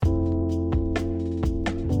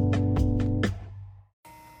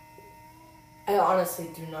honestly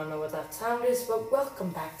do not know what that sound is, but welcome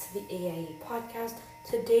back to the AIE podcast.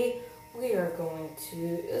 Today we are going to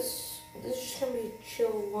this is just gonna be a chill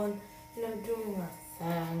one, doing our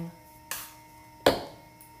thing.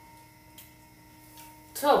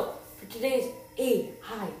 So for today's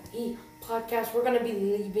AIE podcast, we're gonna be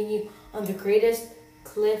leaving you on the greatest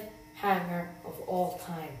cliffhanger of all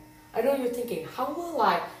time. I know you're thinking, how will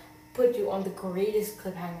I put you on the greatest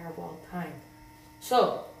cliffhanger of all time?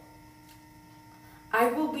 So I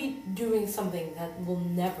will be doing something that will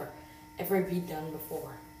never, ever be done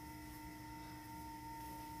before.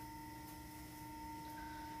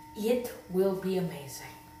 It will be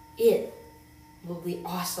amazing. It will be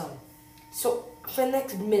awesome. So, for the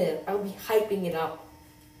next minute, I'll be hyping it up.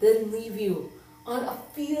 Then leave you on a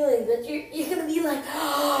feeling that you're going to be like,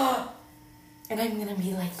 ah! And I'm going to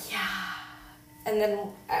be like, yeah. And then,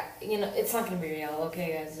 it's not going to be real,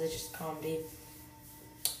 okay, guys? It's just comedy.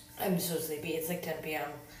 I'm so sleepy. It's like 10 p.m.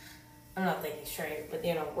 I'm not thinking straight, but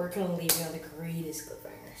we're gonna leave you on the greatest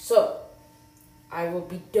cliffhanger. So, I will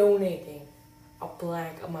be donating a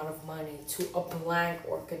blank amount of money to a blank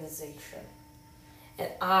organization. And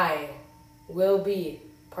I will be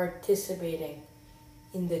participating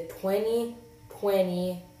in the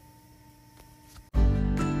 2020